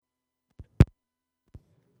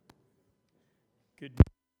Good.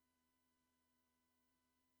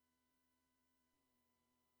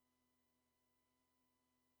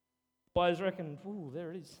 Boys reckon, ooh,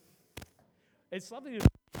 there it is. It's lovely to.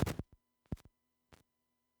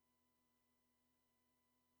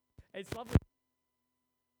 It's lovely.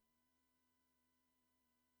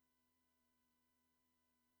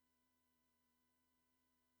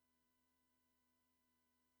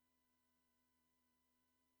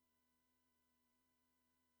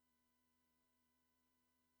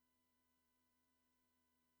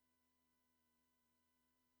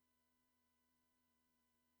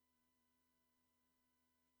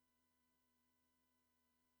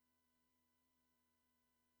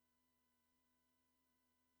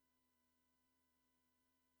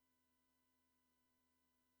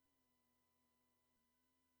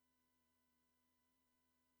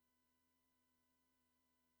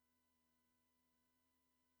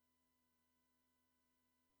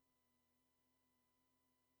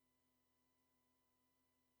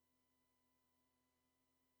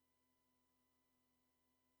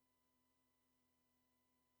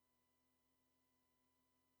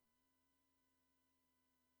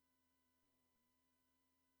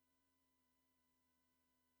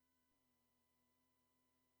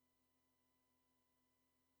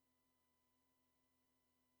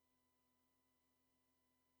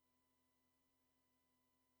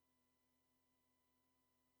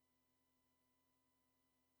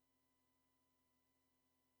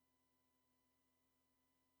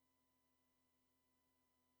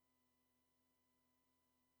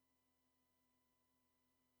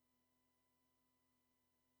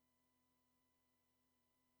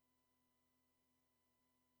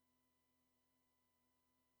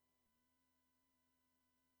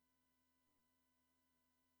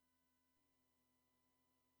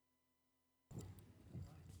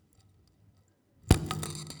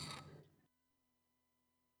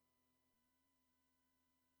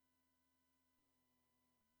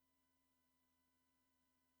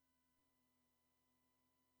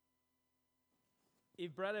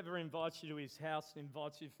 If Brad ever invites you to his house and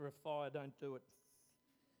invites you for a fire, don't do it.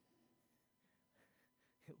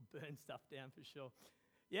 He'll burn stuff down for sure.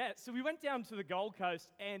 Yeah, so we went down to the Gold Coast,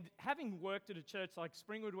 and having worked at a church like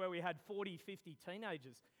Springwood where we had 40, 50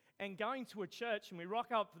 teenagers, and going to a church, and we rock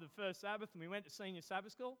up for the first Sabbath, and we went to senior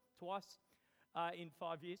Sabbath school twice in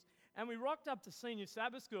 5 years, and we rocked up to senior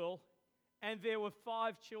Sabbath school, and there were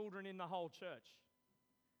 5 children in the whole church.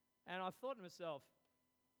 And I thought to myself,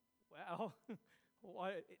 wow,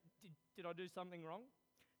 did I do something wrong?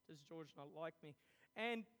 Does George not like me?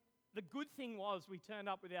 And the good thing was we turned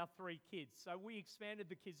up with our 3 kids. So we expanded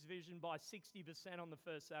the kids' division by 60% on the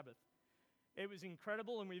first Sabbath. It was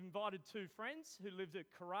incredible, and we invited 2 friends who lived at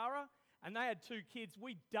Carrara, and they had 2 kids.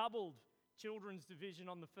 We doubled children's division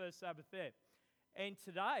on the first Sabbath there. And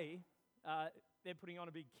today, they're putting on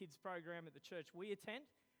a big kids program at the church we attend,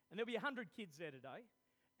 and there'll be 100 kids there today.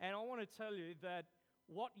 And I want to tell you that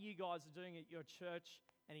what you guys are doing at your church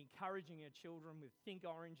and encouraging your children with Think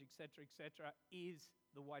Orange, etc., is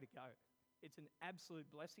the way to go. It's an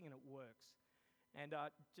absolute blessing, and it works. And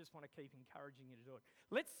just want to keep encouraging you to do it.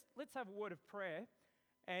 Let's have a word of prayer.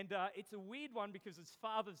 And it's a weird one because it's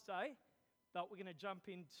Father's Day, but we're going to jump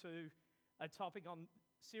into a topic on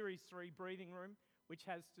Series 3, Breathing Room, which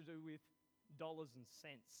has to do with dollars and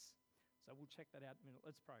cents. So we'll check that out in a minute.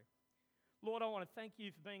 Let's pray. Lord, I want to thank you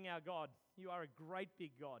for being our God. You are a great big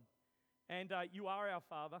God. And you are our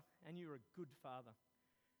Father, and you're a good Father.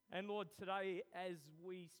 And Lord, today, as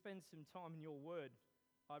we spend some time in your word,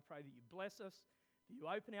 I pray that you bless us, that you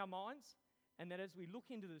open our minds, and that as we look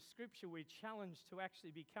into the scripture, we're challenged to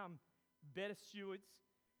actually become better stewards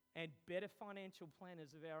and better financial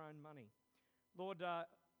planners of our own money. Lord,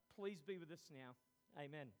 please be with us now.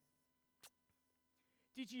 Amen.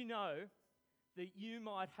 Did you know that you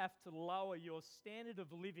might have to lower your standard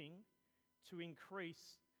of living to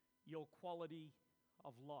increase your quality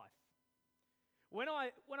of life? When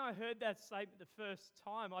I heard that statement the first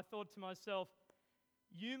time, I thought to myself,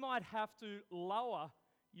 you might have to lower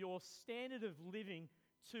your standard of living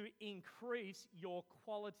to increase your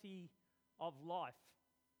quality of life.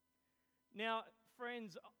 Now,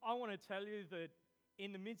 friends, I want to tell you that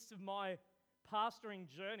in the midst of my pastoring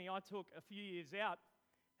journey, I took a few years out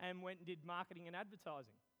and went and did marketing and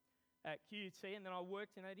advertising at QUT, and then I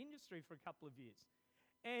worked in that industry for a couple of years.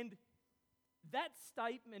 And that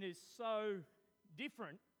statement is so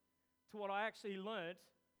different to what I actually learnt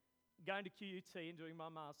going to QUT and doing my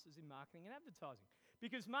master's in marketing and advertising.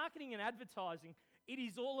 Because marketing and advertising, it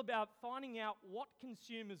is all about finding out what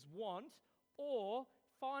consumers want or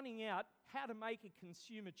finding out how to make a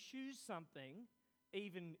consumer choose something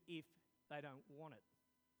even if they don't want it.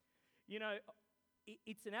 You know,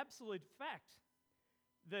 it's an absolute fact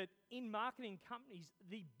that in marketing companies,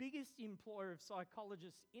 the biggest employer of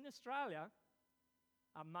psychologists in Australia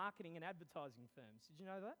are marketing and advertising firms. Did you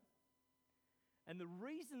know that? And the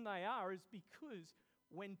reason they are is because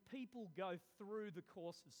when people go through the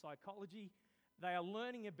course of psychology, they are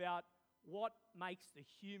learning about what makes the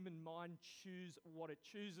human mind choose what it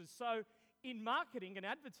chooses. So in marketing and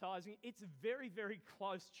advertising, it's a very, very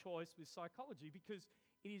close choice with psychology because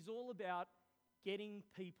it is all about getting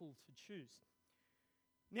people to choose.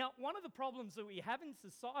 Now, one of the problems that we have in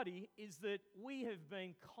society is that we have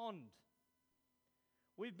been conned.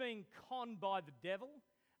 We've been conned by the devil,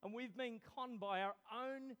 and we've been conned by our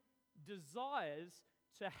own desires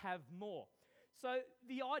to have more. So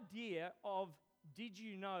the idea of, did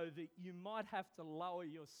you know that you might have to lower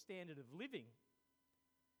your standard of living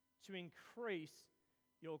to increase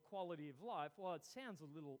your quality of life? Well, it sounds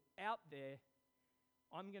a little out there.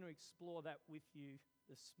 I'm going to explore that with you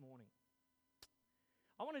this morning.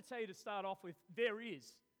 I want to tell you to start off with, there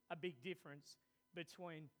is a big difference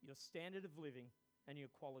between your standard of living and your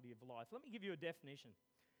quality of life. Let me give you a definition.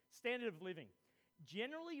 Standard of living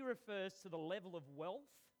generally refers to the level of wealth,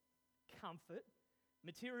 comfort,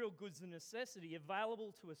 material goods and necessity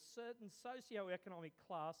available to a certain socio-economic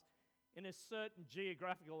class in a certain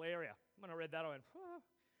geographical area. When I read that, I went, whoa.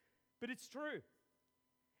 But it's true.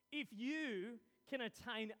 If you can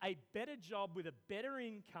attain a better job with a better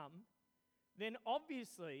income, then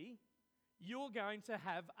obviously you're going to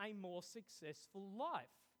have a more successful life.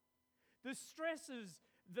 The stresses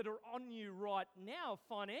that are on you right now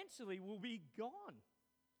financially will be gone.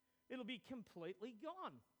 It'll be completely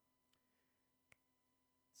gone.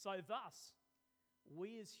 So thus,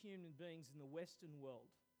 we as human beings in the Western world,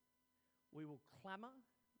 we will clamour,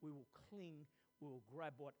 we will cling, we will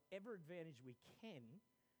grab whatever advantage we can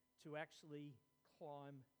to actually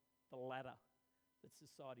climb the ladder that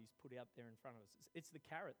society's put out there in front of us. It's the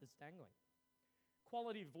carrot that's dangling.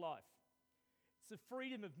 Quality of life. It's the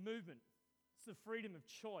freedom of movement. It's the freedom of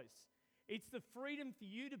choice. It's the freedom for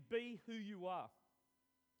you to be who you are.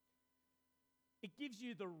 It gives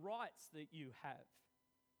you the rights that you have.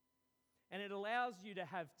 And it allows you to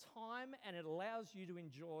have time, and it allows you to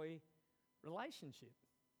enjoy relationship.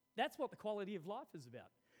 That's what the quality of life is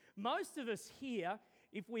about. Most of us here,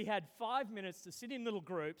 if we had 5 minutes to sit in little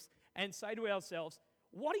groups and say to ourselves,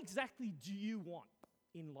 what exactly do you want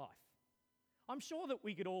in life? I'm sure that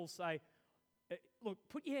we could all say, look,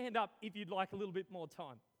 put your hand up if you'd like a little bit more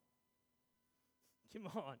time. Come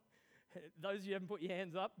on. Those of you who haven't put your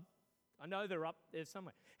hands up, I know they're up there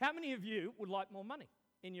somewhere. How many of you would like more money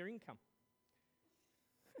in your income?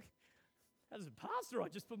 As a pastor, I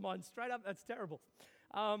just put mine straight up. That's terrible.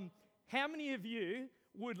 How many of you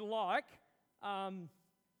would like to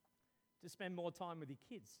spend more time with your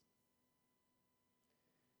kids?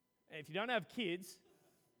 If you don't have kids,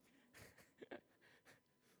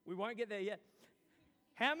 we won't get there yet.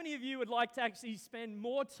 How many of you would like to actually spend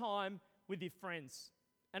more time with your friends?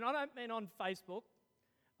 And I don't mean on Facebook.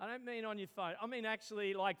 I don't mean on your phone. I mean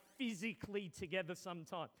actually like physically together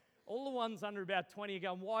sometime. All the ones under about 20 are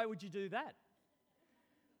going, why would you do that?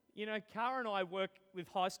 You know, Cara and I work with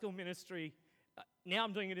high school ministry. Now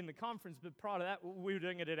I'm doing it in the conference, but prior to that, we were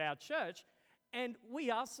doing it at our church. And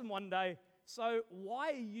we asked them one day, so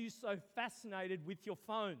why are you so fascinated with your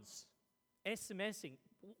phones, SMSing?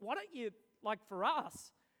 Why don't you, like for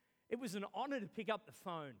us, it was an honor to pick up the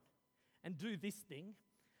phone and do this thing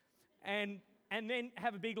and then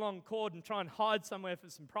have a big long cord and try and hide somewhere for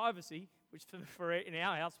some privacy, which for in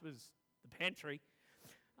our house was the pantry.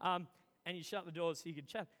 And you shut the door so you could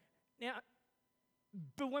chat. Now,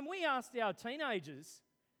 but when we asked our teenagers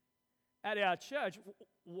at our church,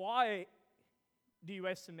 why do you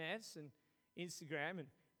SMS and Instagram and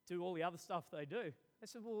do all the other stuff they do? They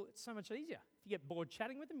said, well, it's so much easier. If you get bored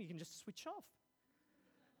chatting with them, you can just switch off.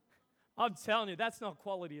 I'm telling you, that's not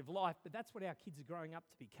quality of life, but that's what our kids are growing up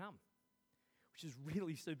to become, which is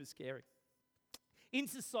really super scary. In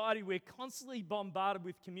society, we're constantly bombarded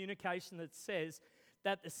with communication that says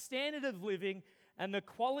that the standard of living and the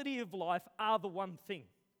quality of life are the one thing.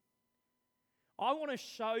 I want to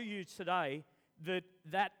show you today that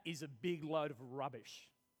that is a big load of rubbish.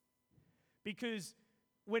 Because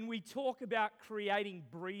when we talk about creating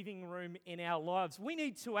breathing room in our lives, we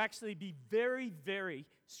need to actually be very, very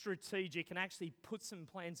strategic and actually put some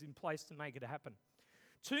plans in place to make it happen.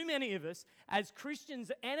 Too many of us, as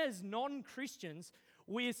Christians and as non-Christians,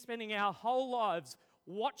 we are spending our whole lives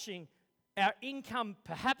watching our income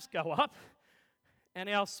perhaps go up and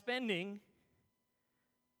our spending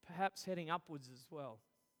perhaps heading upwards as well.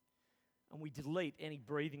 and we delete any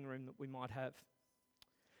breathing room that we might have.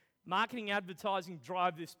 Marketing, advertising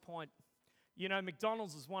drive this point. You know,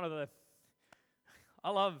 McDonald's is one of the,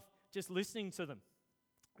 I love just listening to them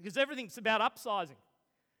because everything's about upsizing.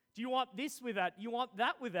 Do you want this with that? You want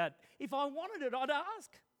that with that? If I wanted it, I'd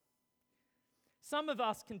ask. Some of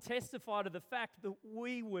us can testify to the fact that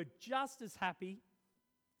we were just as happy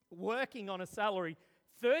working on a salary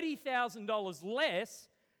 $30,000 less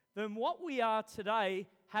than what we are today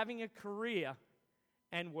having a career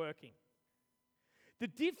and working. The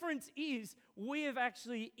difference is we have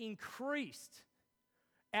actually increased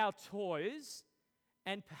our toys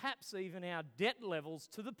and perhaps even our debt levels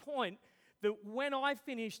to the point that when I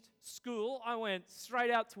finished school, I went straight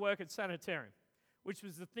out to work at Sanitarium, which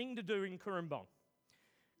was the thing to do in Cooranbong.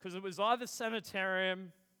 Because it was either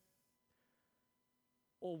Sanitarium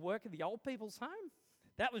or work at the old people's home.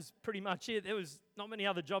 That was pretty much it. There was not many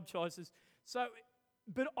other job choices.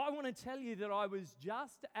 But I want to tell you that I was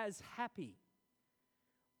just as happy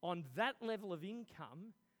on that level of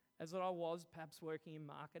income as that I was perhaps working in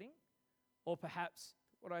marketing or perhaps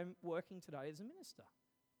what I'm working today as a minister.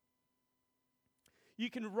 You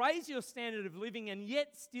can raise your standard of living and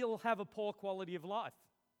yet still have a poor quality of life.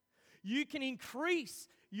 You can increase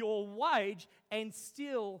your wage and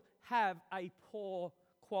still have a poor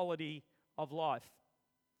quality of life.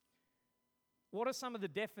 What are some of the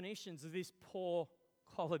definitions of this poor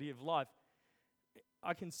quality of life?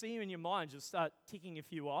 I can see you in your mind, just start ticking a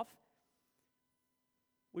few off.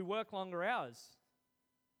 We work longer hours.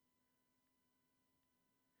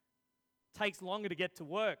 Takes longer to get to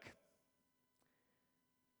work.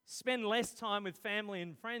 Spend less time with family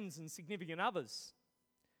and friends and significant others.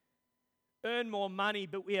 Earn more money,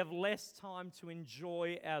 but we have less time to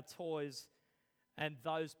enjoy our toys and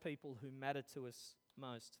those people who matter to us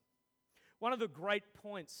most. One of the great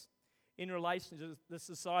points in relation to the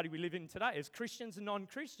society we live in today, as Christians and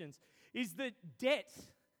non-Christians, is that debt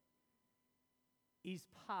is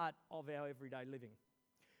part of our everyday living.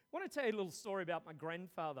 I want to tell you a little story about my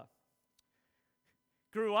grandfather.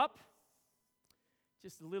 Grew up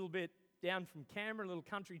just a little bit down from Canberra, a little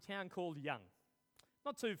country town called Young.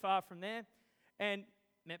 Not too far from there, and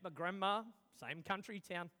met my grandma, same country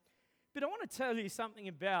town. But I want to tell you something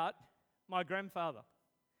about my grandfather.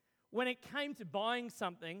 When it came to buying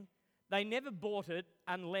something, they never bought it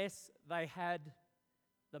unless they had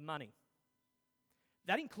the money.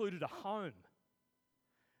 That included a home.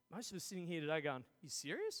 Most of us sitting here today going, you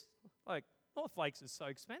serious? Like, North Lakes is so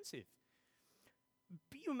expensive.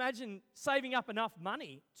 But you imagine saving up enough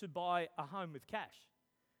money to buy a home with cash.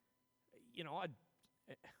 You know,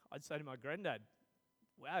 I'd say to my granddad,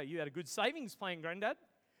 wow, you had a good savings plan, Granddad.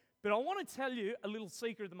 But I want to tell you a little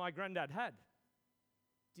secret that my granddad had.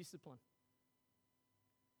 Discipline.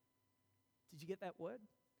 Did you get that word?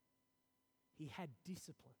 He had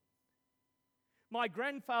discipline. My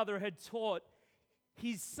grandfather had taught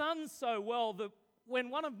his son so well that when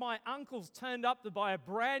one of my uncles turned up to buy a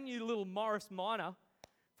brand new little Morris Minor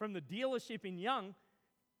from the dealership in Young,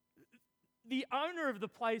 the owner of the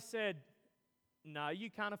place said, no, you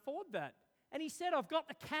can't afford that. And he said, I've got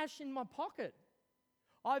the cash in my pocket.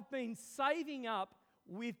 I've been saving up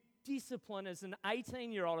with discipline as an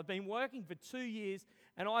 18-year-old. I've been working for 2 years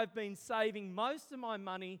and I've been saving most of my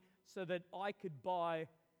money so that I could buy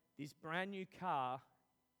this brand new car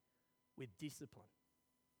with discipline.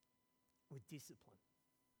 With discipline.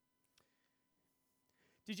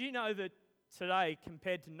 Did you know that today,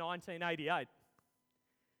 compared to 1988,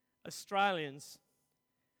 Australians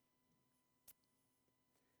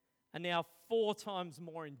are now 4 times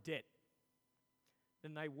more in debt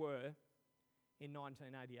than they were in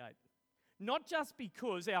 1988. Not just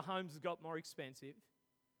because our homes have got more expensive,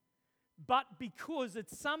 but because at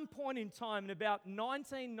some point in time in about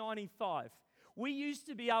 1995, we used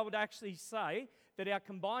to be able to actually say that our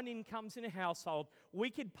combined incomes in a household, we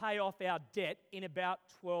could pay off our debt in about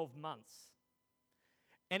 12 months.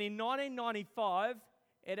 And in 1995,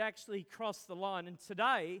 it actually crossed the line. And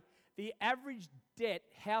today, the average debt,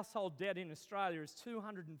 household debt in Australia is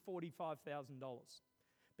 $245,000.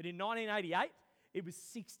 But in 1988, it was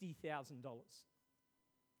 $60,000.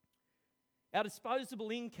 Our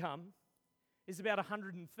disposable income is about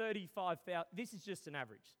 $135,000. This is just an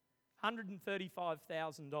average.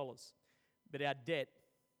 $135,000. But our debt.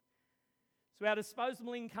 So our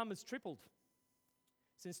disposable income has tripled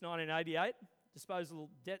since 1988. Disposable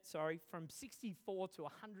debt, from 64 to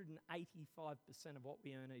 185% of what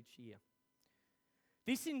we earn each year.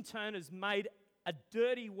 This in turn has made a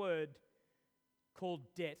dirty word called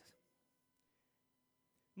debt.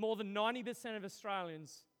 More than 90% of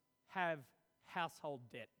Australians have household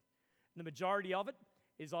debt. And the majority of it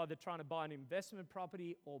is either trying to buy an investment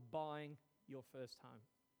property or buying your first home.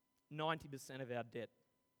 90% of our debt.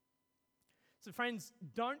 So friends,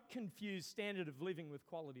 don't confuse standard of living with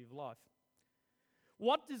quality of life.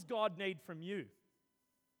 What does God need from you?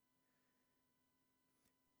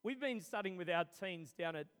 We've been studying with our teens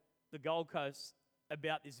down at the Gold Coast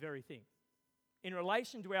about this very thing. In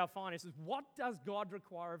relation to our finances, what does God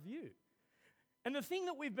require of you? And the thing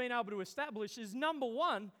that we've been able to establish is, number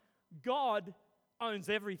one, God owns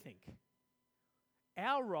everything.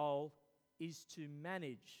 Our role is to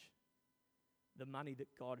manage the money that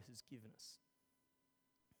God has given us.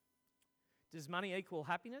 Does money equal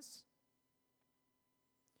happiness?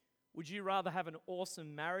 Would you rather have an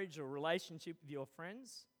awesome marriage or relationship with your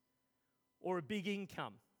friends, or a big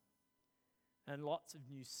income and lots of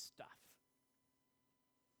new stuff?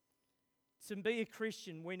 To be a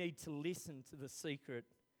Christian, we need to listen to the secret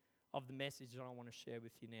of the message that I want to share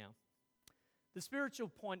with you now. The spiritual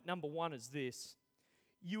point number one is this: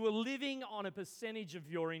 you are living on a percentage of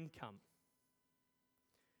your income.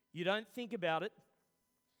 You don't think about it.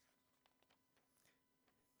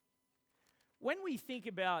 When we think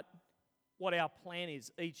about what our plan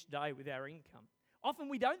is each day with our income, often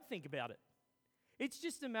we don't think about it. It's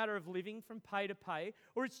just a matter of living from pay to pay,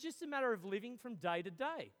 or it's just a matter of living from day to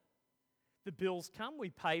day. The bills come, we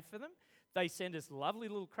pay for them. They send us lovely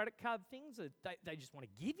little credit card things that they just want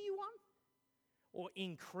to give you one, or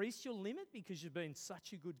increase your limit because you've been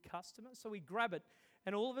such a good customer. So we grab it,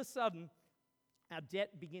 and all of a sudden, our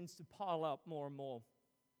debt begins to pile up more and more.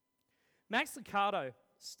 Max Lucado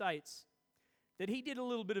states that he did a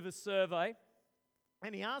little bit of a survey,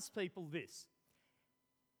 and he asked people this: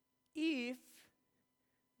 if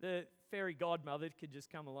the fairy godmother could just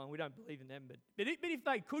come along, we don't believe in them, but if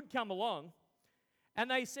they could come along,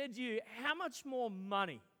 and they said to you, how much more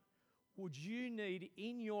money would you need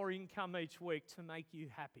in your income each week to make you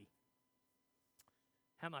happy?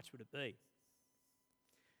 How much would it be?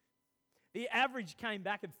 The average came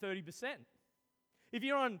back at 30%. If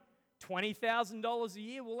you're on $20,000 a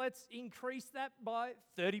year, well, let's increase that by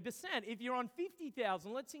 30%. If you're on $50,000,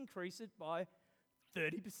 let's increase it by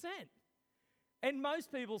 30%. And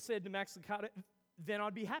most people said to Max Lucado, then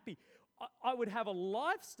I'd be happy. I would have a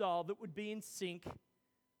lifestyle that would be in sync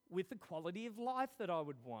with the quality of life that I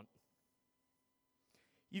would want.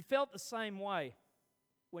 You felt the same way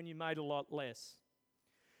when you made a lot less.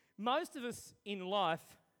 Most of us in life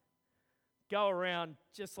go around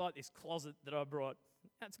just like this closet that I brought.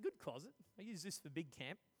 Now, it's a good closet. I use this for big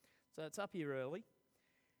camp, so it's up here early.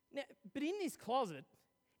 Now, but in this closet,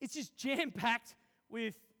 it's just jam-packed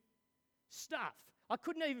with stuff. I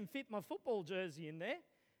couldn't even fit my football jersey in there,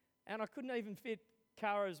 and I couldn't even fit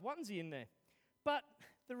Cara's onesie in there. But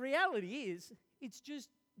the reality is, it's just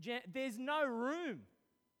there's no room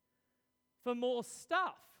for more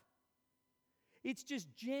stuff. It's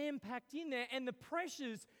just jam-packed in there, and the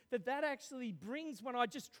pressures that actually brings when I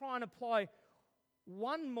just try and apply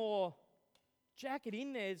one more jacket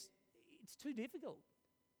in there, it's too difficult.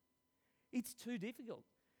 It's too difficult.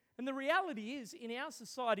 And the reality is, in our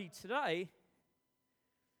society today,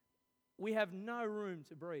 we have no room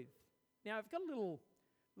to breathe. Now, I've got a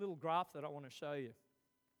little graph that I want to show you.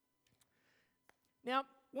 Now,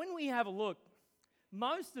 when we have a look,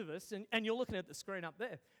 most of us, and you're looking at the screen up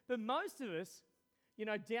there, but most of us, you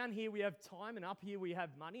know, down here we have time and up here we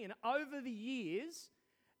have money. And over the years,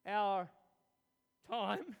 our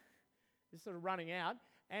time is sort of running out,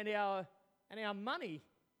 and our money,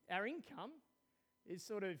 our income, is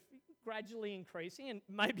sort of gradually increasing. And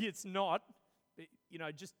maybe it's not, but, you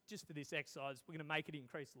know, just for this exercise, we're going to make it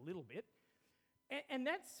increase a little bit. And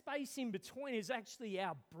that space in between is actually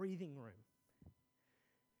our breathing room.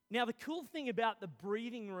 Now, the cool thing about the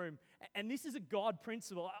breathing room, and this is a God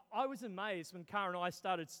principle, I was amazed when Cara and I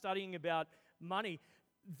started studying about money,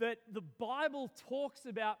 that the Bible talks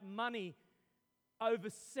about money over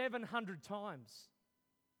 700 times.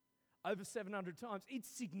 Over 700 times. It's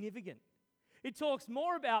significant. It talks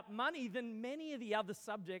more about money than many of the other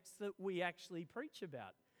subjects that we actually preach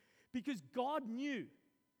about. Because God knew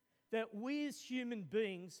that we as human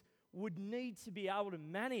beings would need to be able to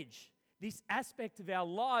manage this aspect of our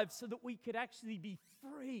lives so that we could actually be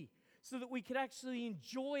free, so that we could actually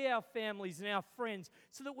enjoy our families and our friends,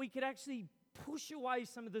 so that we could actually push away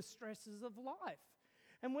some of the stresses of life.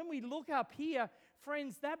 And when we look up here,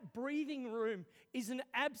 friends, that breathing room is an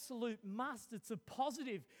absolute must. It's a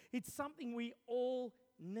positive. It's something we all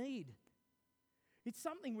need. It's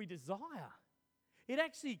something we desire. It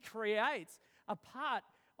actually creates a part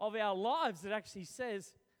of our lives that actually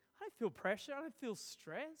says, I don't feel pressure, I don't feel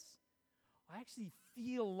stress. I actually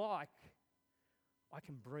feel like I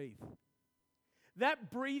can breathe.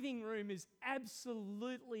 That breathing room is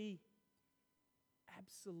absolutely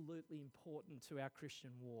important to our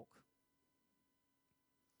Christian walk.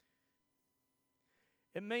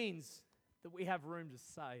 It means that we have room to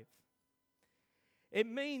save. It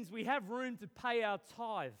means we have room to pay our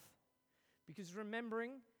tithe. Because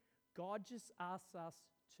remembering, God just asks us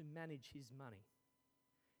to manage His money.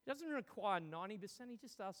 He doesn't require 90%, He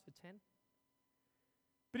just asks for 10%.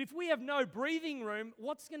 But if we have no breathing room,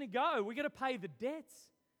 what's going to go? We're going to pay the debts.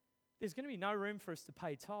 There's going to be no room for us to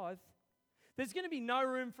pay tithe. There's going to be no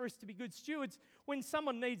room for us to be good stewards. When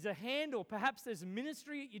someone needs a hand, or perhaps there's a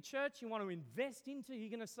ministry at your church you want to invest into, you're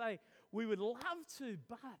going to say, we would love to,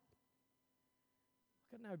 but I've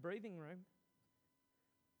got no breathing room.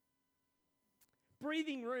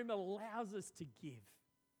 Breathing room allows us to give.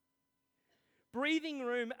 Breathing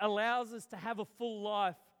room allows us to have a full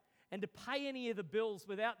life and to pay any of the bills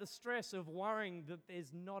without the stress of worrying that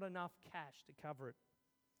there's not enough cash to cover it.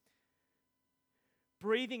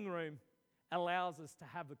 Breathing room allows us to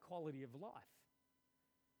have the quality of life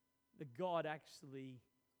that God actually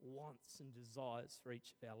wants and desires for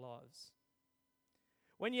each of our lives.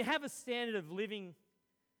 When you have a standard of living,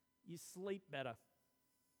 you sleep better.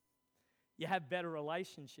 You have better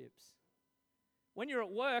relationships. When you're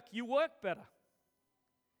at work, you work better.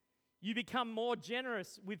 You become more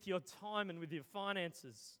generous with your time and with your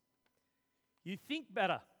finances. You think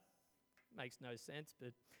better. Makes no sense,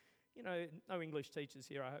 but no English teachers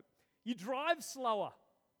here, I hope. You drive slower.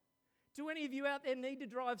 Do any of you out there need to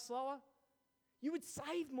drive slower? You would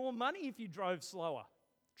save more money if you drove slower.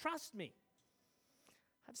 Trust me.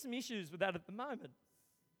 I have some issues with that at the moment.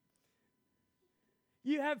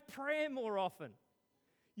 You have prayer more often.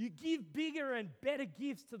 You give bigger and better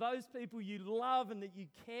gifts to those people you love and that you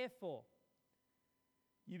care for.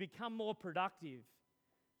 You become more productive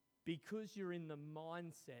because you're in the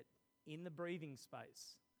mindset, in the breathing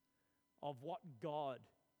space of what God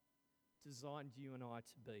designed you and I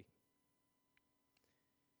to be.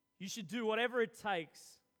 You should do whatever it takes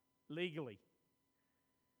legally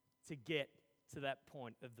to get to that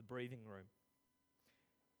point of the breathing room.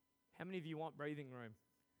 How many of you want breathing room?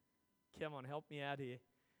 Come on, help me out here.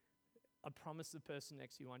 I promise the person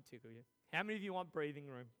next to you won't tickle you. How many of you want breathing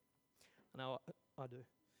room? I know I do.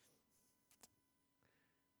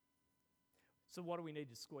 So what do we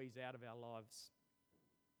need to squeeze out of our lives?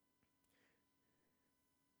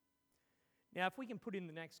 Now, if we can put in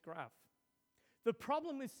the next graph. The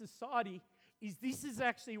problem with society is this is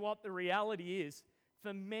actually what the reality is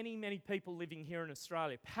for many, many people living here in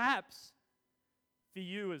Australia. Perhaps for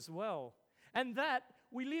you as well. And that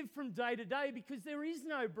we live from day to day because there is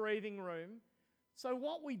no breathing room. So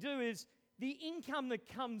what we do is the income that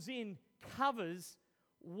comes in covers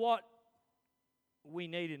what we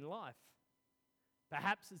need in life.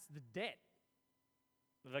 Perhaps it's the debt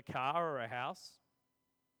of a car or a house,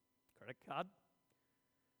 credit card,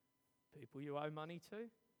 people you owe money to.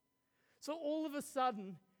 So all of a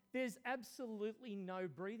sudden, there's absolutely no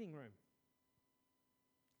breathing room.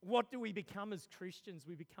 What do we become as Christians?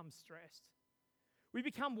 We become stressed. We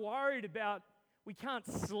become worried about, we can't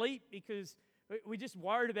sleep because we're just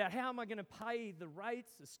worried about how am I going to pay the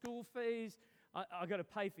rates, the school fees, I've got to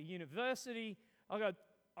pay for university,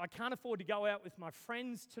 I can't afford to go out with my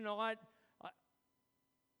friends tonight.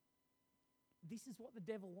 This is what the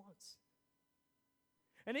devil wants.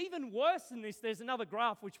 And even worse than this, there's another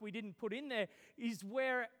graph which we didn't put in there, is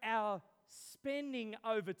where our spending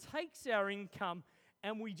overtakes our income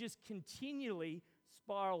and we just continually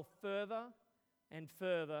spiral further and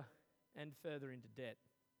further and further into debt.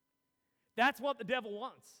 That's what the devil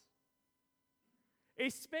wants,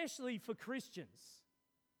 especially for Christians.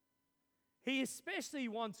 He especially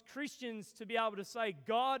wants Christians to be able to say,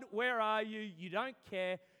 God, where are you? You don't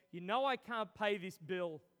care. You know I can't pay this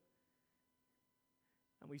bill.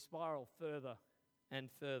 And we spiral further and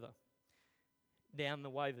further down the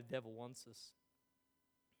way the devil wants us.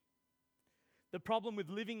 The problem with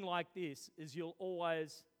living like this is you'll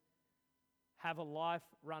always have a life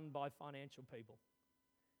run by financial people.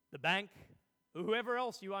 The bank, or whoever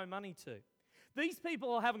else you owe money to. These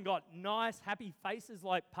people haven't got nice, happy faces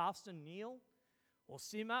like Pastor Neil or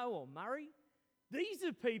Simo or Murray. These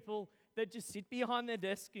are people that just sit behind their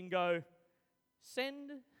desk and go,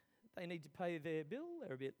 send. They need to pay their bill.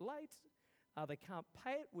 They're a bit late. They can't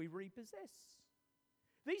pay it. We repossess.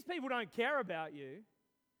 These people don't care about you.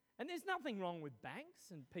 And there's nothing wrong with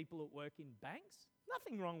banks and people that work in banks.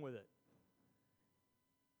 Nothing wrong with it.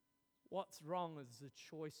 What's wrong is the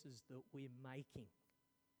choices that we're making.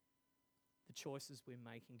 The choices we're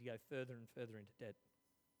making to go further and further into debt.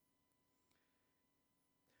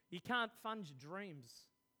 You can't fund your dreams.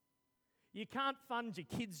 You can't fund your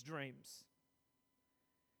kids' dreams.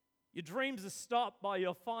 Your dreams are stopped by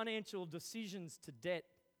your financial decisions to debt.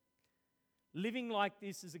 Living like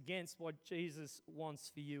this is against what Jesus wants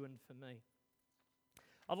for you and for me.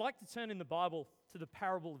 I'd like to turn in the Bible to the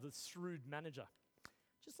parable of the shrewd manager.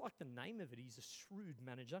 Just like the name of it, he's a shrewd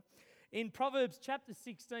manager. In Proverbs chapter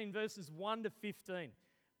 16, verses 1 to 15.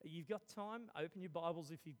 You've got time, open your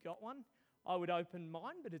Bibles if you've got one. I would open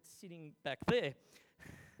mine, but it's sitting back there.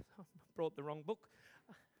 I brought the wrong book.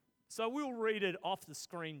 So we'll read it off the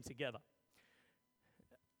screen together.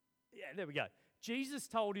 Yeah, there we go. Jesus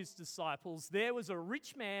told his disciples, there was a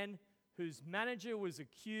rich man whose manager was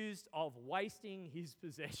accused of wasting his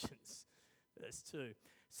possessions. Verse 2.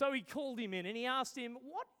 So he called him in and he asked him,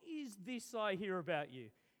 what is this I hear about you?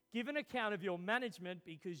 Give an account of your management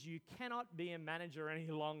because you cannot be a manager any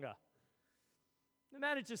longer. The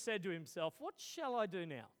manager said to himself, what shall I do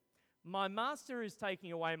now? My master is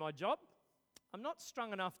taking away my job. I'm not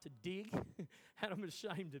strong enough to dig and I'm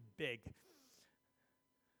ashamed to beg.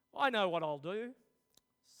 I know what I'll do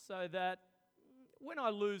so that when I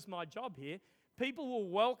lose my job here, people will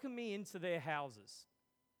welcome me into their houses.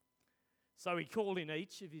 So he called in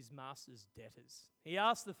each of his master's debtors. He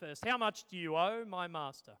asked the first, how much do you owe my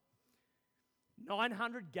master?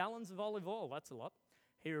 900 gallons of olive oil, that's a lot.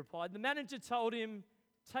 He replied. The manager told him,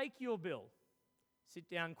 take your bill, sit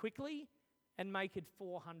down quickly and make it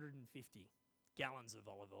 450 gallons of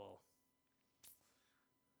olive oil.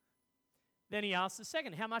 Then he asked the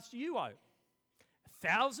second, how much do you owe?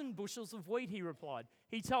 1,000 bushels of wheat, he replied.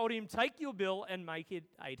 He told him, take your bill and make it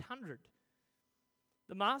 800.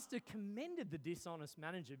 The master commended the dishonest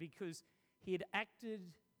manager because he had acted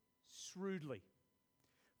shrewdly.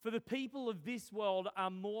 For the people of this world are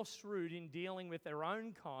more shrewd in dealing with their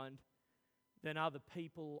own kind than are the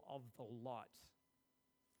people of the light.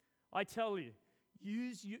 I tell you,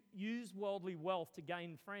 use worldly wealth to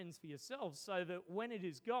gain friends for yourselves so that when it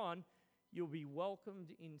is gone, you'll be welcomed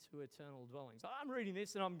into eternal dwellings. I'm reading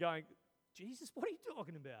this and I'm going, Jesus, what are you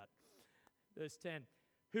talking about? Verse 10,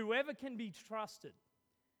 whoever can be trusted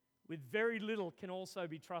with very little can also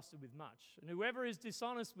be trusted with much. And whoever is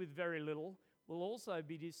dishonest with very little will also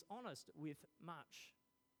be dishonest with much.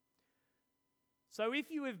 So if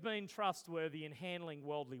you have been trustworthy in handling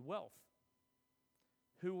worldly wealth,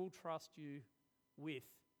 who will trust you with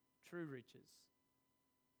true riches?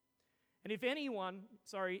 And if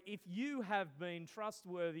you have been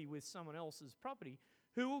trustworthy with someone else's property,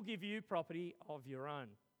 who will give you property of your own?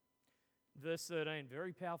 Verse 13,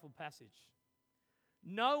 very powerful passage.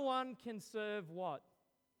 No one can serve what?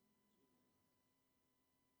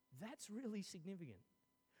 That's really significant.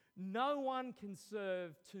 No one can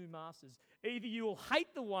serve two masters. Either you will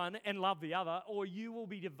hate the one and love the other, or you will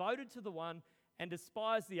be devoted to the one and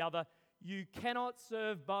despise the other. You cannot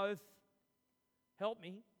serve both, help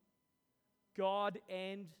me, God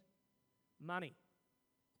and money.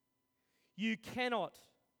 You cannot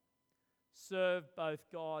serve both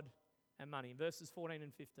God and money. Verses 14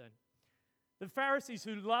 and 15. The Pharisees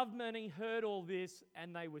who loved money heard all this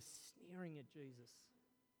and they were sneering at Jesus.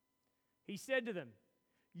 He said to them,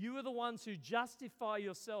 you are the ones who justify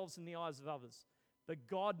yourselves in the eyes of others, but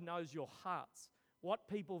God knows your hearts. What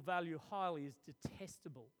people value highly is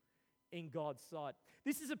detestable in God's sight.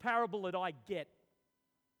 This is a parable that I get.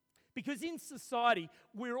 Because in society,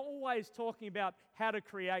 we're always talking about how to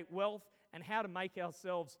create wealth and how to make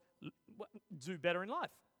ourselves do better in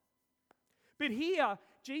life. But here,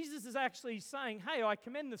 Jesus is actually saying, hey, I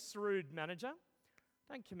commend the shrewd manager.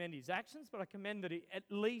 Don't commend his actions, but I commend that at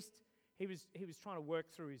least he was trying to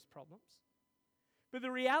work through his problems. But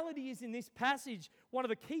the reality is in this passage, one of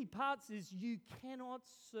the key parts is you cannot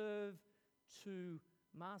serve two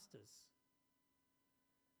masters.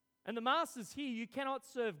 And the masters here, you cannot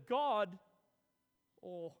serve God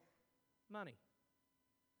or money.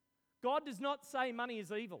 God does not say money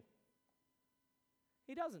is evil.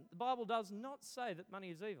 He doesn't. The Bible does not say that money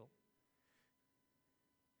is evil.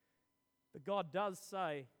 But God does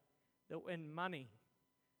say that when money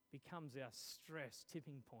becomes our stress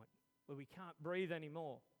tipping point, where we can't breathe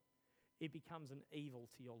anymore, it becomes an evil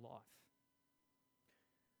to your life.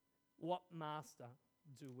 What master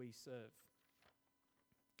do we serve?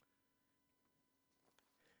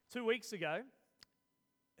 2 weeks ago,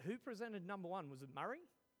 who presented number one? Was it Murray?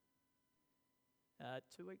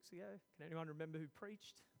 2 weeks ago. Can anyone remember who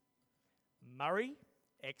preached? Murray.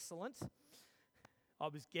 Excellent. I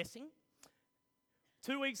was guessing.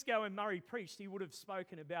 2 weeks ago when Murray preached, he would have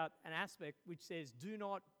spoken about an aspect which says, do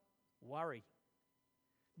not worry.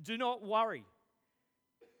 Do not worry.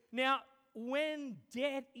 Now, when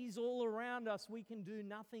debt is all around us, we can do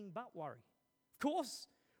nothing but worry. Of course,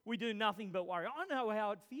 We do nothing but worry. I know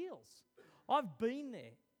how it feels. I've been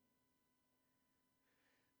there.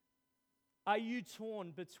 Are you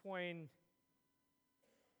torn between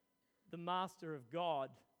the master of God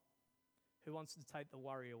who wants to take the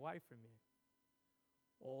worry away from you,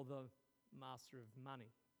 or the master of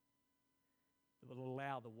money that will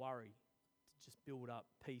allow the worry to just build up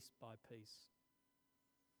piece by piece?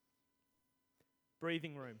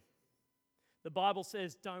 Breathing room. The Bible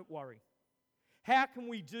says, don't worry. How can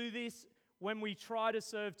we do this when we try to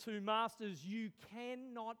serve two masters? You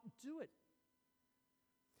cannot do it.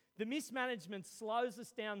 The mismanagement slows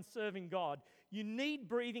us down serving God. You need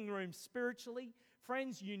breathing room spiritually.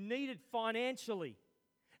 Friends, you need it financially.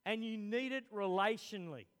 And you need it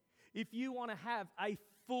relationally. If you want to have a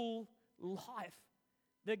full life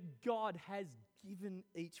that God has given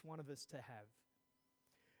each one of us to have.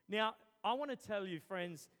 Now, I want to tell you,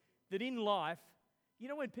 friends, that in life, you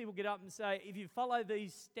know when people get up and say, if you follow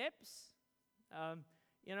these steps,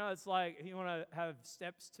 it's like if you want to have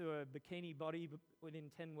steps to a bikini body within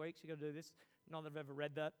 10 weeks, you've got to do this. Not that I've ever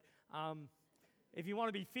read that. If you want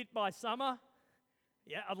to be fit by summer,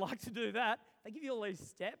 yeah, I'd like to do that. They give you all these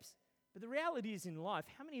steps. But the reality is in life,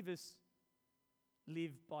 how many of us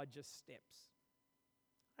live by just steps?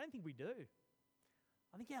 I don't think we do.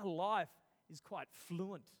 I think our life is quite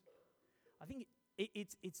fluent. I think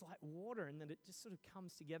it's like water, and that it just sort of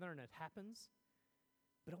comes together and it happens.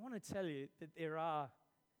 But I want to tell you that there are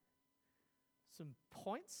some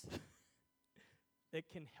points that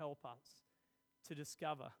can help us to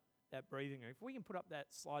discover that breathing room. If we can put up that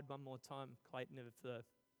slide one more time, Clayton, of the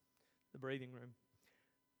breathing room.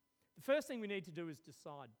 The first thing we need to do is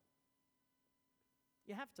decide.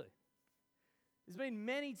 You have to. There's been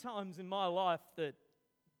many times in my life that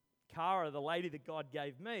Cara, the lady that God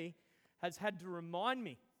gave me, has had to remind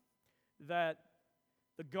me that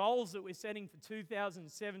the goals that we're setting for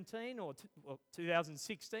 2017 or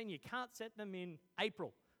 2016, you can't set them in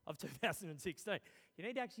April of 2016. You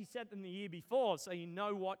need to actually set them the year before so you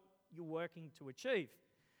know what you're working to achieve.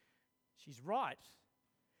 She's right.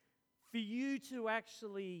 For you to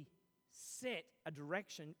actually set a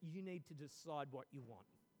direction, you need to decide what you want.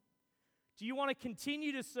 Do you want to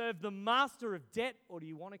continue to serve the master of debt, or do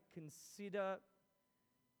you want to consider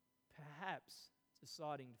perhaps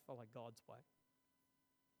deciding to follow God's way?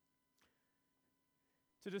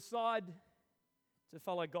 To decide to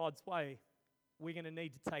follow God's way, we're going to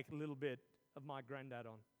need to take a little bit of my granddad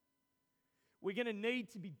on. We're going to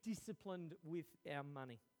need to be disciplined with our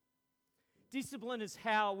money. Discipline is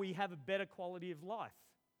how we have a better quality of life.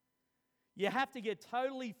 You have to get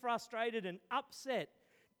totally frustrated and upset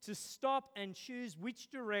to stop and choose which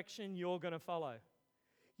direction you're going to follow.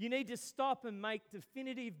 You need to stop and make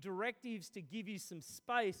definitive directives to give you some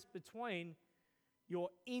space between your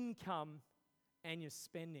income and your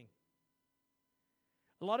spending.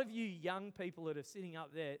 A lot of you young people that are sitting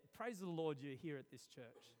up there, praise the Lord you're here at this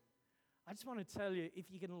church. I just want to tell you, if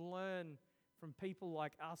you can learn from people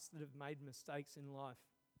like us that have made mistakes in life,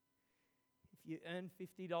 if you earn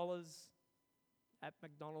 $50 at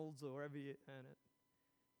McDonald's or wherever you earn it,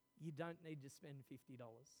 you don't need to spend $50.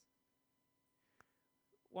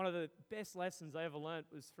 One of the best lessons I ever learned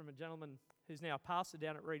was from a gentleman who's now a pastor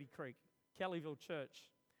down at Reedy Creek, Kellyville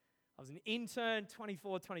Church. I was an intern,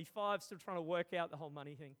 24, 25, still trying to work out the whole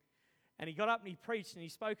money thing. And he got up and he preached and he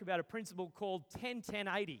spoke about a principle called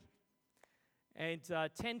 10-10-80. And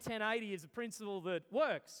 10-10-80 is a principle that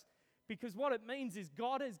works because what it means is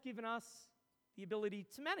God has given us the ability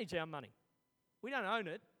to manage our money. We don't own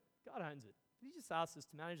it. God owns it. He just asks us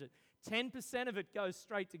to manage it. 10% of it goes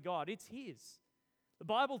straight to God. It's His. The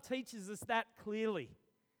Bible teaches us that clearly.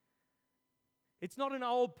 It's not an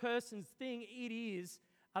old person's thing. It is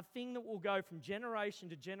a thing that will go from generation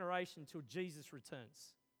to generation till Jesus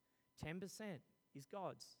returns. 10% is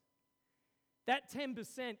God's. That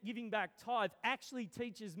 10% giving back tithe actually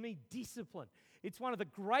teaches me discipline. It's one of the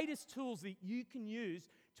greatest tools that you can use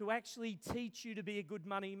to actually teach you to be a good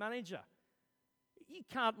money manager. You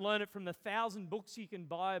can't learn it from the 1,000 books you can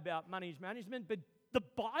buy about money management, but the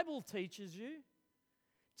Bible teaches you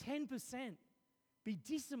 10%. Be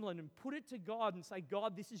disciplined and put it to God and say,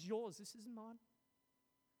 God, this is yours, this isn't mine.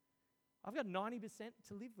 I've got 90%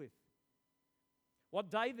 to live with. What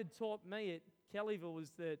David taught me at Kellyville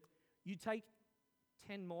was that you take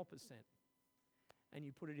 10% more and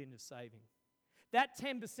you put it into saving. That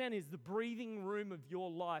 10% is the breathing room of your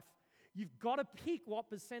life. You've got to pick what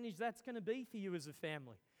percentage that's going to be for you as a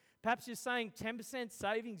family. Perhaps you're saying 10%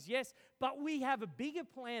 savings, yes, but we have a bigger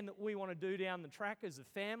plan that we want to do down the track as a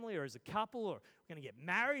family or as a couple, or we're going to get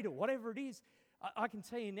married or whatever it is. I can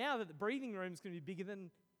tell you now that the breathing room is going to be bigger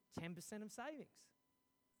than 10% of savings.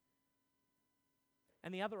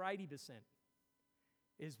 And the other 80%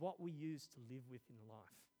 is what we use to live with in life.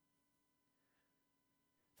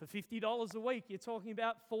 For $50 a week, you're talking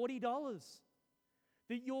about $40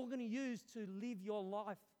 that you're going to use to live your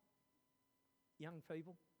life. Young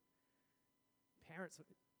people, parents,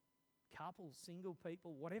 couples, single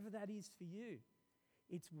people, whatever that is for you,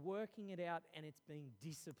 it's working it out and it's being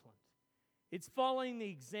disciplined. It's following the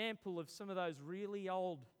example of some of those really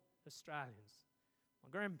old Australians, my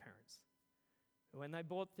grandparents, who when they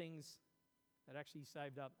bought things, they'd actually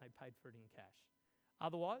saved up and they paid for it in cash.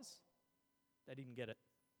 Otherwise, they didn't get it.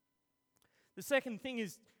 The second thing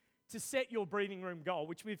is to set your breathing room goal,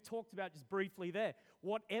 which we've talked about just briefly there.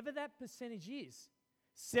 Whatever that percentage is,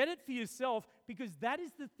 set it for yourself, because that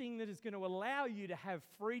is the thing that is going to allow you to have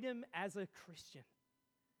freedom as a Christian.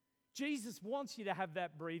 Jesus wants you to have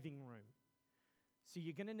that breathing room. So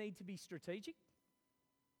you're going to need to be strategic,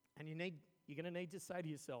 and you're going to need to say to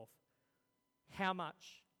yourself, how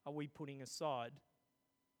much are we putting aside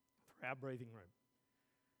for our breathing room?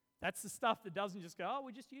 That's the stuff that doesn't just go, oh,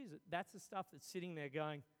 we just use it. That's the stuff that's sitting there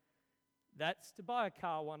going, that's to buy a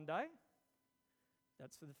car one day.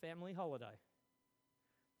 That's for the family holiday.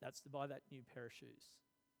 That's to buy that new pair of shoes.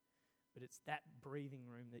 But it's that breathing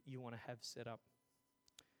room that you want to have set up.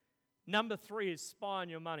 Number 3 is spy on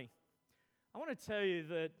your money. I want to tell you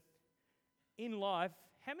that in life,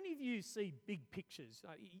 how many of you see big pictures?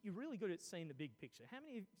 You're really good at seeing the big picture. How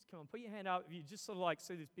many of you, come on, put your hand up if you just sort of like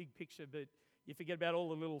see this big picture, but you forget about all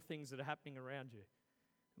the little things that are happening around you?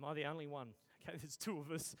 Am I the only one? Okay, there's 2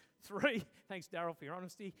 of us. 3. Thanks, Daryl, for your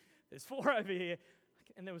honesty. There's 4 over here,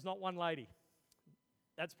 and there was not one lady.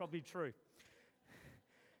 That's probably true.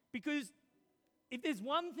 Because if there's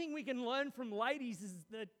one thing we can learn from ladies is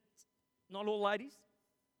that, not all ladies,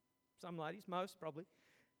 some ladies, most probably,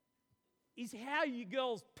 is how you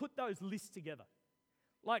girls put those lists together.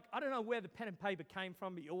 Like, I don't know where the pen and paper came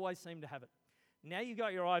from, but you always seem to have it. Now you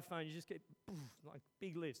got your iPhone, you just get, like,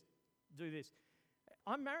 big list, do this.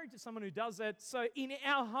 I'm married to someone who does that, so in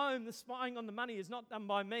our home, the spying on the money is not done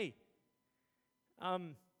by me.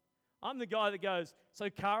 I'm the guy that goes, so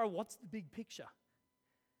Cara, what's the big picture?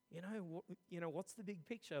 What's the big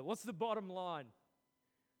picture? What's the bottom line?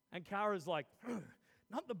 And Cara's like,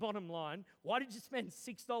 not the bottom line. Why did you spend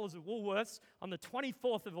 $6 at Woolworths on the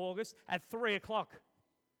 24th of August at 3 o'clock?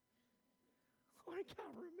 I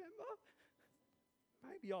can't remember.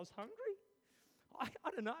 Maybe I was hungry.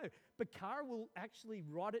 I don't know. But Cara will actually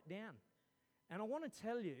write it down. And I want to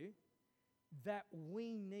tell you that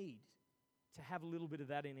we need to have a little bit of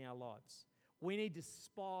that in our lives. We need to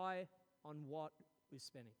spy on what we're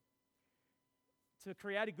spending. To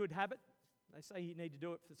create a good habit, they say you need to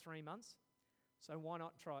do it for 3 months. So why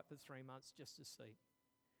not try it for 3 months just to see?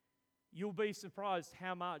 You'll be surprised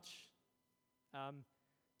how much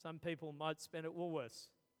some people might spend at Woolworths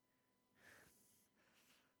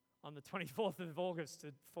on the 24th of August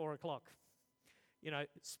at 4 o'clock.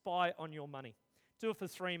 Spy on your money. Do it for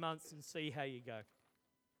 3 months and see how you go.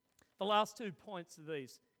 The last 2 points are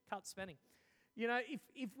these. Cut spending.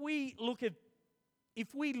 If we look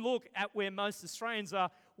at where most Australians are,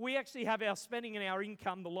 we actually have our spending and our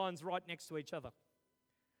income, the lines right next to each other.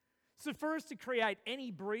 So for us to create any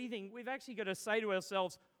breathing, we've actually got to say to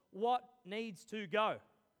ourselves, what needs to go?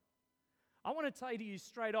 I want to say to you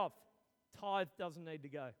straight off, tithe doesn't need to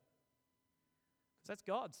go. Because that's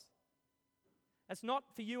God's. That's not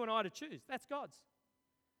for you and I to choose. That's God's.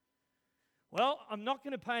 Well, I'm not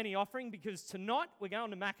going to pay any offering because tonight we're going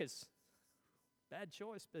to Macca's. Bad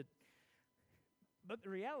choice, but the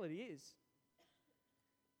reality is,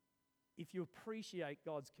 if you appreciate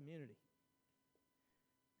God's community,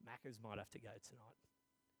 Macca's might have to go tonight.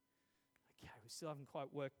 Okay, we still haven't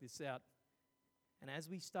quite worked this out. And as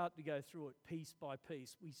we start to go through it piece by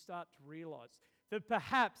piece, we start to realize that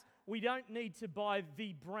perhaps we don't need to buy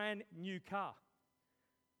the brand new car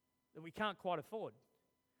that we can't quite afford,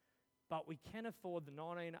 but we can afford the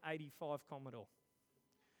 1985 Commodore.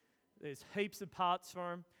 There's heaps of parts for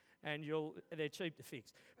them, and they're cheap to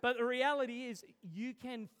fix. But the reality is, you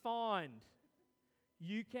can find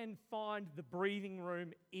the breathing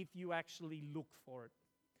room if you actually look for it.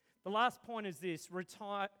 The last point is this: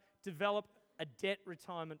 develop a debt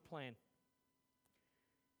retirement plan.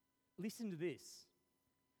 Listen to this.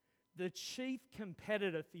 The chief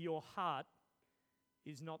competitor for your heart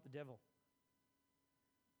is not the devil.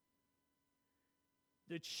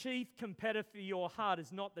 The chief competitor for your heart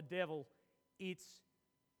is not the devil, it's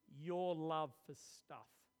your love for stuff.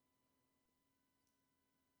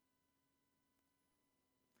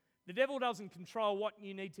 The devil doesn't control what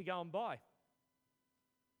you need to go and buy.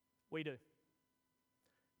 We do.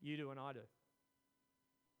 You do and I do.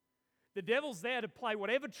 The devil's there to play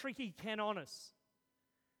whatever trick he can on us.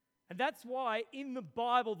 And that's why in the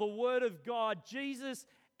Bible, the Word of God, Jesus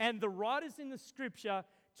and the writers in the Scripture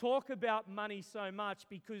talk about money so much,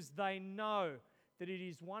 because they know that it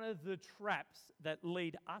is one of the traps that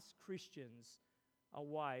lead us Christians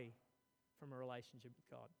away from a relationship with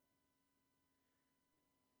God.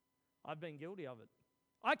 I've been guilty of it.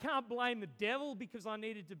 I can't blame the devil because I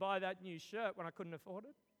needed to buy that new shirt when I couldn't afford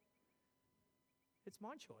it. It's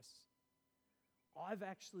my choice. I've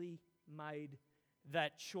actually made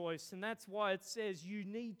that choice, and that's why it says you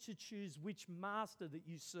need to choose which master that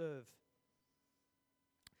you serve.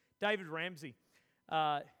 David Ramsey,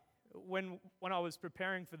 when I was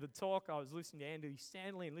preparing for the talk, I was listening to Andy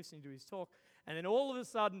Stanley and listening to his talk, and then all of a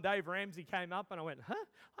sudden Dave Ramsey came up and I went,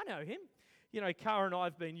 I know him. You know, Cara and I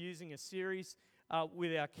have been using a series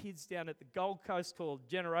with our kids down at the Gold Coast called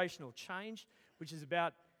Generational Change, which is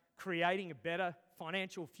about creating a better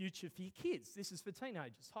financial future for your kids. This is for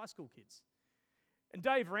teenagers, high school kids. And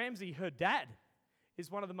Dave Ramsey, her dad,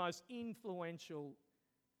 is one of the most influential,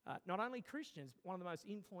 not only Christians, but one of the most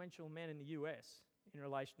influential men in the US in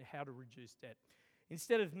relation to how to reduce debt.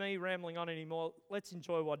 Instead of me rambling on anymore, let's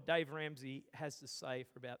enjoy what Dave Ramsey has to say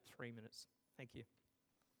for about 3 minutes. Thank you.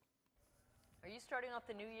 Are you starting off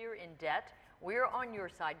the new year in debt? We're on your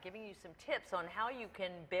side giving you some tips on how you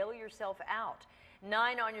can bail yourself out.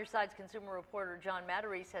 9 on Your Side's consumer reporter John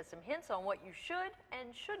Matarese has some hints on what you should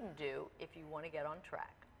and shouldn't do if you want to get on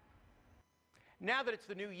track. Now that it's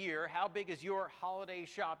the new year, how big is your holiday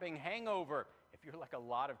shopping hangover? If you're like a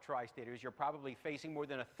lot of tri-staters, you're probably facing more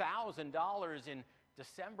than $1,000 in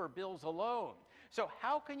December bills alone. So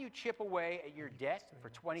how can you chip away at your debt for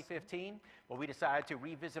 2015? Well, we decided to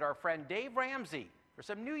revisit our friend Dave Ramsey for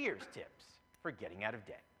some New Year's tips for getting out of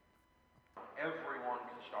debt. Everyone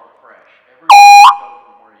can start fresh. Everyone can go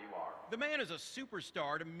from where you are. The man is a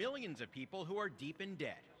superstar to millions of people who are deep in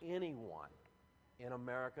debt. Anyone in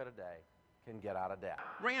America today can get out of debt.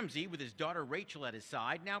 Ramsey, with his daughter Rachel at his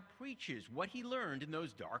side, now preaches what he learned in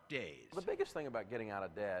those dark days. The biggest thing about getting out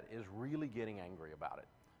of debt is really getting angry about it.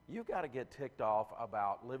 You've got to get ticked off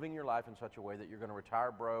about living your life in such a way that you're going to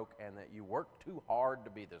retire broke and that you work too hard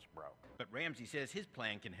to be this broke. But Ramsey says his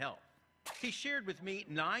plan can help. He shared with me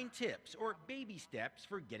 9 tips or baby steps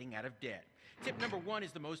for getting out of debt. Tip number 1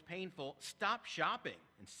 is the most painful: stop shopping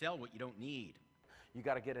and sell what you don't need. You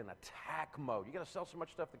got to get in attack mode. You got to sell so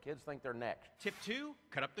much stuff the kids think they're next. Tip 2,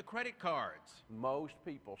 cut up the credit cards. Most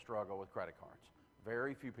people struggle with credit cards.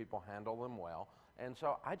 Very few people handle them well, and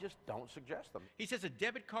so I just don't suggest them. He says a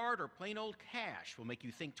debit card or plain old cash will make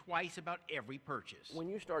you think twice about every purchase. When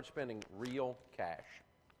you start spending real cash,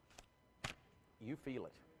 you feel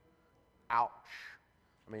it. Ouch.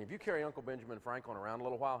 I mean, if you carry Uncle Benjamin Franklin around a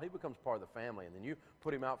little while, he becomes part of the family, and then you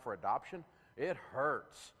put him out for adoption, it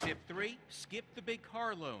hurts. Tip 3, skip the big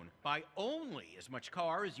car loan. Buy only as much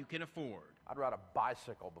car as you can afford. I'd ride a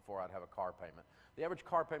bicycle before I'd have a car payment. The average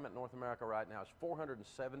car payment in North America right now is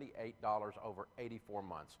 $478 over 84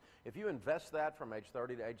 months. If you invest that from age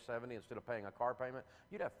 30 to age 70 instead of paying a car payment,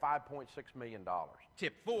 you'd have $5.6 million.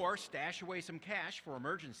 Tip 4, stash away some cash for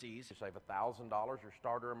emergencies. You save $1,000, your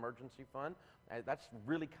starter emergency fund. That's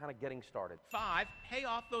really kind of getting started. 5, pay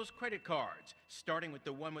off those credit cards, starting with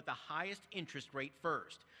the one with the highest interest rate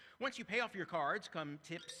first. Once you pay off your cards, come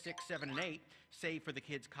tips 6, 7, and 8. Save for the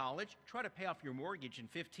kids' college, try to pay off your mortgage in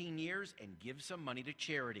 15 years, and give some money to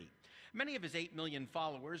charity. Many of his 8 million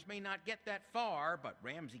followers may not get that far, but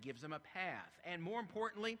Ramsey gives them a path. And more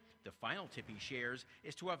importantly, the final tip he shares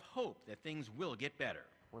is to have hope that things will get better.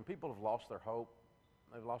 When people have lost their hope,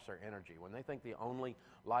 they've lost their energy. When they think the only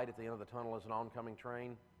light at the end of the tunnel is an oncoming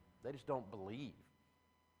train, they just don't believe.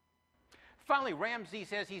 Finally, Ramsey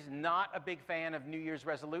says he's not a big fan of New Year's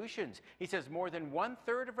resolutions. He says more than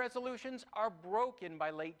 1/3 of resolutions are broken by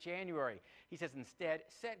late January. He says instead,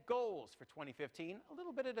 set goals for 2015 a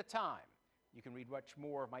little bit at a time. You can read much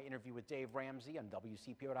more of my interview with Dave Ramsey on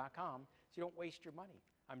WCPO.com so you don't waste your money.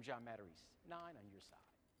 I'm John Matarese, 9 on Your Side.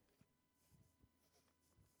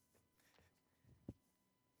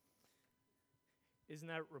 Isn't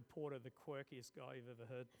that reporter the quirkiest guy you've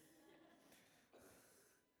ever heard?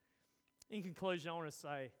 In conclusion, I want to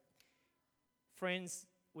say, friends,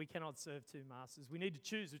 we cannot serve 2 masters. We need to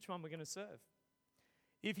choose which one we're going to serve.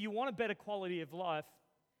 If you want a better quality of life,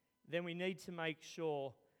 then we need to make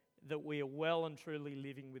sure that we are well and truly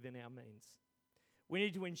living within our means. We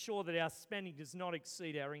need to ensure that our spending does not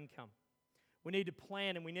exceed our income. We need to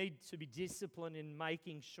plan, and we need to be disciplined in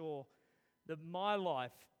making sure that my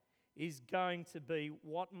life is going to be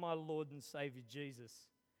what my Lord and Savior Jesus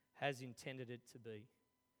has intended it to be.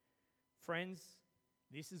 Friends,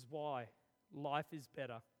 this is why life is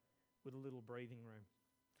better with a little breathing room.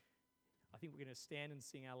 I think we're going to stand and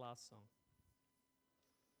sing our last song.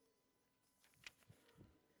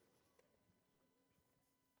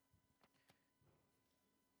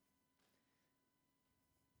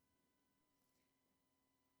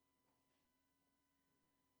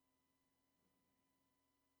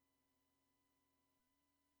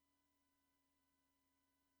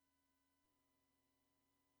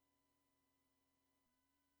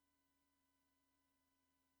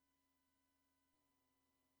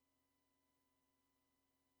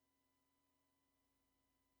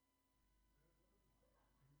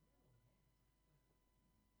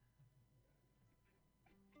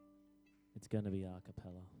 It's going to be a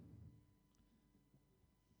cappella.